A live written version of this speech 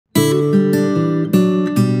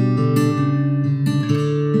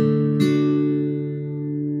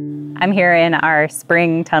I'm here in our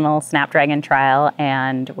spring tunnel Snapdragon trial,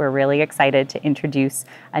 and we're really excited to introduce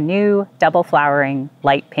a new double flowering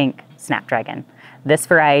light pink Snapdragon. This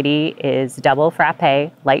variety is Double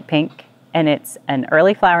Frappe Light Pink, and it's an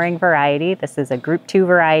early flowering variety. This is a Group 2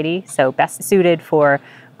 variety, so best suited for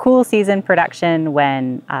cool season production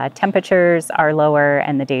when temperatures are lower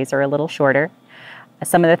and the days are a little shorter.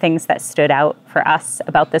 Some of the things that stood out for us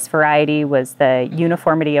about this variety was the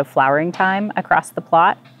uniformity of flowering time across the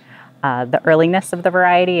plot, the earliness of the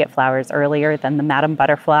variety. It flowers earlier than the Madam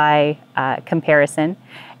Butterfly comparison,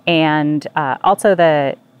 and also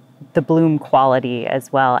the bloom quality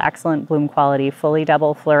as well. Excellent bloom quality, fully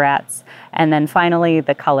double florets. And then finally,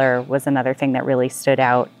 the color was another thing that really stood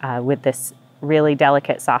out with this really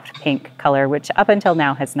delicate soft pink color, which up until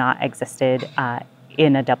now has not existed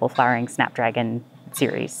in a double flowering Snapdragon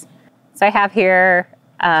series. So I have here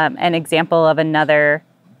an example of another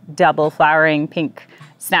double flowering pink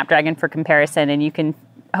Snapdragon for comparison, and you can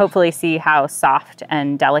hopefully see how soft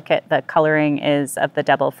and delicate the coloring is of the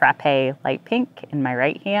Double Frappe Light Pink in my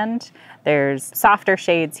right hand. There's softer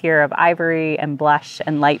shades here of ivory and blush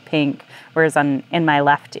and light pink, whereas in my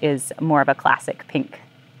left is more of a classic pink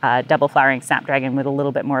double flowering Snapdragon with a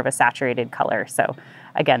little bit more of a saturated color. So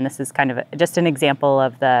again, this is kind of just an example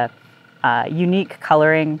of the unique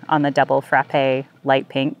coloring on the Double Frappe Light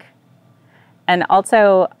Pink. And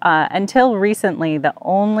also, until recently, the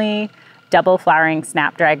only double flowering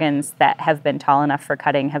Snapdragons that have been tall enough for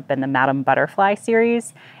cutting have been the Madam Butterfly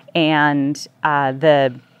series. And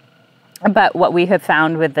but what we have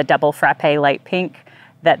found with the Double Frappe Light Pink,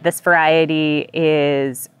 that this variety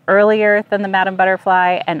is earlier than the Madam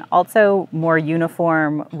Butterfly and also more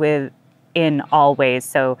uniform in all ways.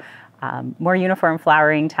 So more uniform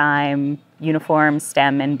flowering time, uniform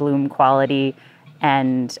stem and bloom quality,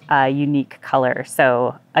 and unique color.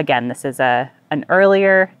 So again, this is an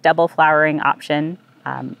earlier double flowering option.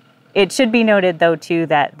 It should be noted though too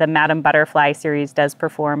that the Madam Butterfly series does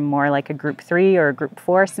perform more like a Group 3 or a Group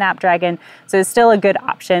 4 Snapdragon. So it's still a good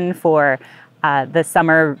option for the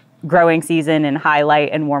summer growing season in high light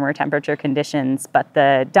and warmer temperature conditions. But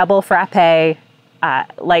the Double Frappe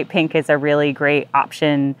Light Pink is a really great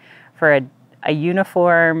option for a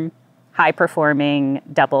uniform, high-performing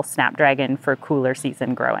double Snapdragon for cooler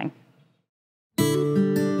season growing.